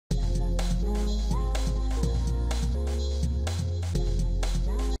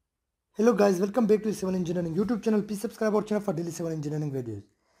Hello guys, welcome back to Civil Engineering YouTube channel. Please subscribe our channel for daily civil engineering videos.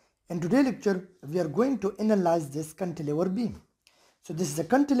 In today's lecture, we are going to analyze this cantilever beam. So this is a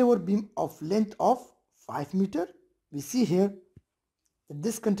cantilever beam of length of 5 meter. We see here that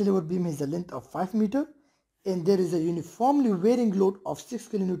this cantilever beam has a length of 5 meter and there is a uniformly varying load of 6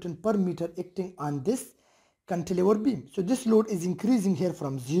 kN per meter acting on this cantilever beam. So this load is increasing here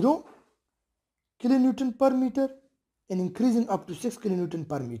from 0 kN per meter and increasing up to 6 kN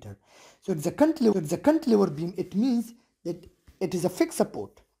per meter. So it's a cantilever beam. It means that it is a fixed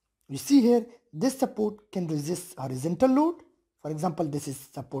support. You see here, this support can resist horizontal load. For example, this is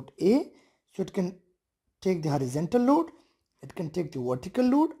support A, so it can take the horizontal load, it can take the vertical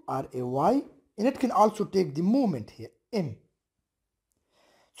load RAY, and it can also take the moment here M.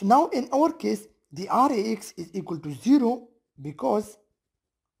 So now in our case, the RAX is equal to 0 because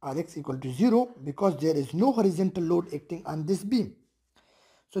Rx equal to 0 because there is no horizontal load acting on this beam.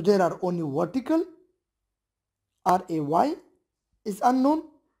 So there are only vertical, RAY is unknown,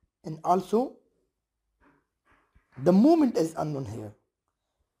 and also the moment is unknown here.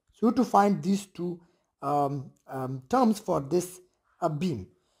 So to find these two terms for this beam.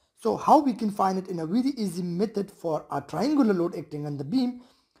 So how we can find it in a very easy method for a triangular load acting on the beam.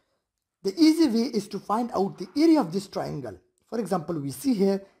 The easy way is to find out the area of this triangle. For example, we see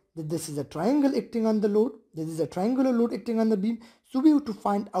here that this is a triangle acting on the load. This is a triangular load acting on the beam. So we have to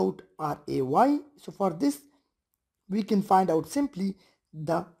find out RAY. So for this, we can find out simply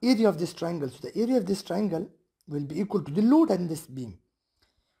the area of this triangle. So the area of this triangle will be equal to the load on this beam.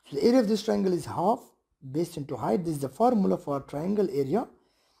 So the area of this triangle is half base into height. This is the formula for triangle area.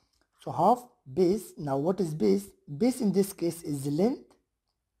 So half base. Now what is base? Base in this case is the length.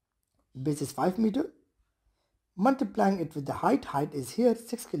 Base is 5 meter. Multiplying it with the height is here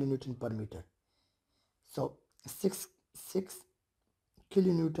 6 kN per meter. So 6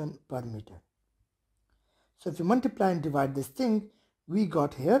 kN per meter. So if you multiply and divide this thing, we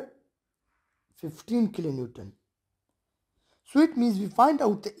got here 15 kN. So it means we find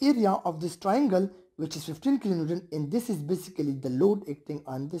out the area of this triangle, which is 15 kN, and this is basically the load acting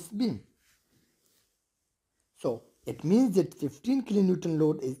on this beam. So it means that 15 kN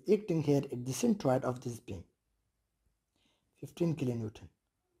load is acting here at the centroid of this beam. 15 kN.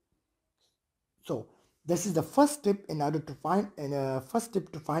 So this is the first step in order to find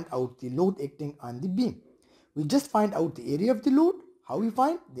out the load acting on the beam. We just find out the area of the load. How we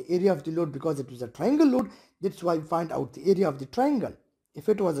find the area of the load? Because it was a triangle load, that's why we find out the area of the triangle. If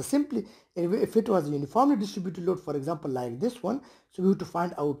it was a uniformly distributed load, for example like this one, so we have to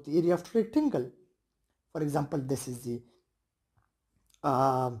find out the area of the rectangle. For example, this is the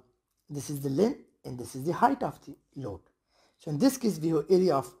length and this is the height of the load. So in this case, we have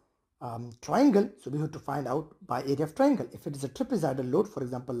area of triangle, so we have to find out by area of triangle. If it is a trapezoidal load, for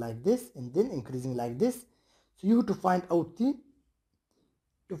example like this, and then increasing like this, so you have to find out the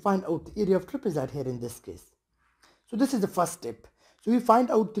area of trapezoid here in this case. So this is the first step. So we find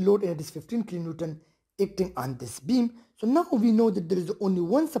out the load, and it is 15 kN acting on this beam. So now we know that there is only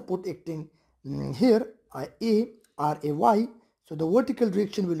one support acting here, RAY. So the vertical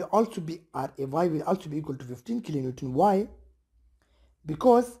direction will also be RAY will also be equal to 15 kN. Why?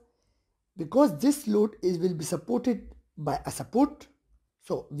 Because this load will be supported by a support.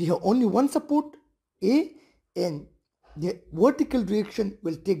 So we have only one support A, and the vertical direction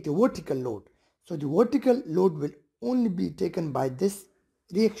will take the vertical load. So the vertical load will only be taken by this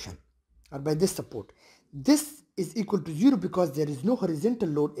reaction or by this support. This is equal to 0 because there is no horizontal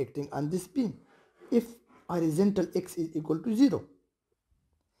load acting on this beam if horizontal x is equal to 0.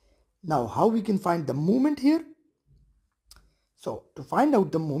 Now how we can find the moment here? So to find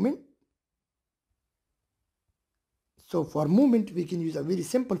out the moment, so for moment we can use a very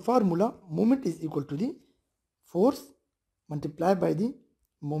simple formula. Moment is equal to the force multiplied by the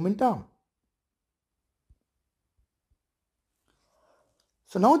moment arm.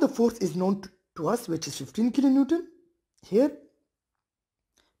 So now the force is known to us, which is 15 kN here,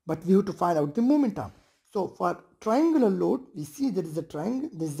 but we have to find out the moment arm. So for triangular load, we see there is a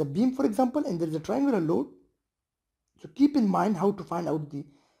triangle, there is a beam for example, and there is a triangular load. So keep in mind how to find out the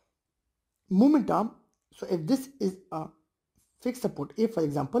moment arm. So if this is a fixed support A, for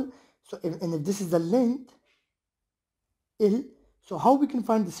example, so if this is the length L, so how we can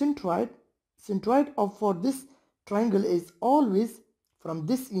find the centroid? Centroid of for this triangle is always from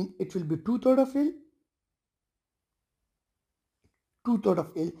this in, it will be 2/3 of L, 2/3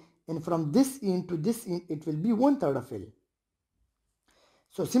 of L, and from this in to this in, it will be 1/3 of L.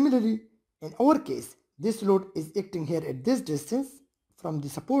 So similarly, in our case, this load is acting here at this distance from the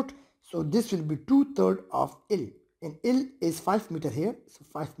support, so this will be 2/3 of L, and L is 5 meter here, so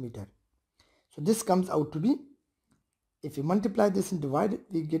 5 meter. So this comes out to be, if we multiply this and divide it,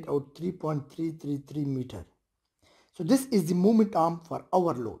 we get out 3.333 meter. So this is the moment arm for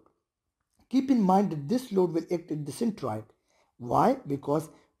our load. Keep in mind that this load will act at the centroid. Why? Because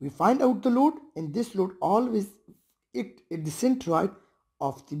we find out the load, and this load always act at the centroid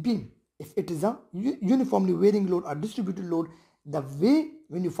of the beam. If it is a uniformly varying load or distributed load, the way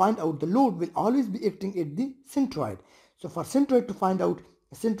when you find out the load will always be acting at the centroid. So for centroid to find out,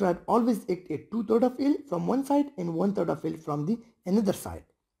 centroid always act at 2/3 of L from one side and 1/3 of L from the another side.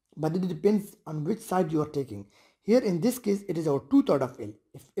 But it depends on which side you are taking. Here in this case, it is our 2/3 of L.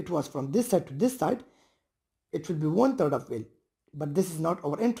 If it was from this side to this side, it will be 1/3 of L. But this is not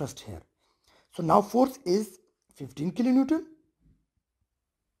our interest here. So now force is 15 kilonewton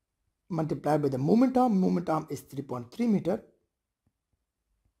multiplied by the moment arm. Moment arm is 3.3 meter.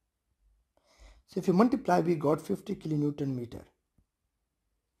 So if you multiply, we got 50 kilonewton meter.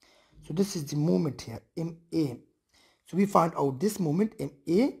 So this is the moment here, MA. So we found out this moment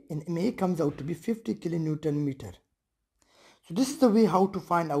MA, and MA comes out to be 50 kilonewton meter. So this is the way how to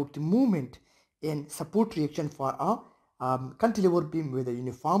find out the moment in support reaction for a cantilever beam with a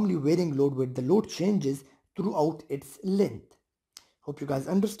uniformly varying load where the load changes throughout its length. Hope you guys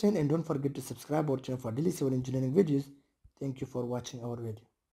understand, and don't forget to subscribe our channel for daily civil engineering videos. Thank you for watching our video.